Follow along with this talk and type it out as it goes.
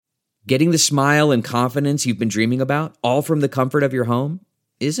Getting the smile and confidence you've been dreaming about, all from the comfort of your home,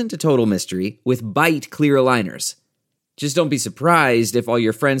 isn't a total mystery with Byte clear aligners. Just don't be surprised if all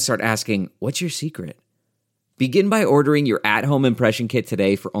your friends start asking, "What's your secret?" Begin by ordering your at-home impression kit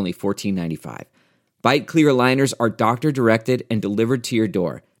today for only $14.95. Byte clear aligners are doctor-directed and delivered to your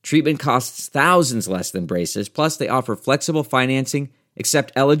door. Treatment costs thousands less than braces, plus they offer flexible financing,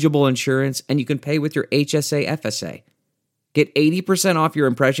 accept eligible insurance, and you can pay with your HSA FSA. Get 80% off your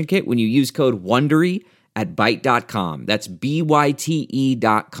impression kit when you use code WONDERY at Byte.com. That's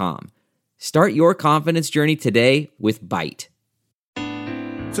BYTE.com. Start your confidence journey today with Byte.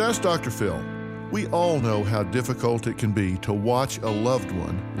 So ask Dr. Phil. We all know how difficult it can be to watch a loved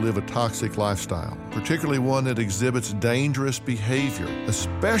one live a toxic lifestyle, particularly one that exhibits dangerous behavior,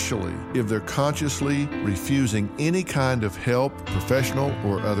 especially if they're consciously refusing any kind of help, professional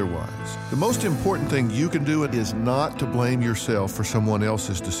or otherwise. The most important thing you can do is not to blame yourself for someone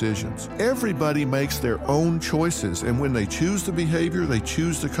else's decisions. Everybody makes their own choices, and when they choose the behavior, they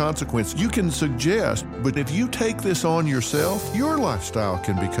choose the consequence. You can suggest, but if you take this on yourself, your lifestyle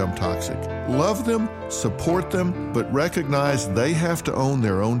can become toxic. Love them, support them, but recognize they have to own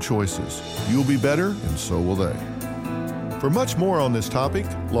their own choices. You'll be better, and so will they. For much more on this topic,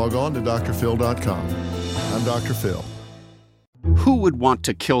 log on to drphil.com. I'm Dr. Phil. Who would want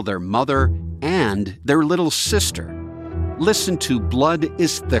to kill their mother and their little sister? Listen to Blood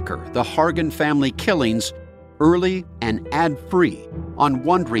is Thicker, the Hargan Family Killings, early and ad-free on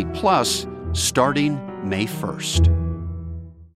Wondery Plus starting May 1st.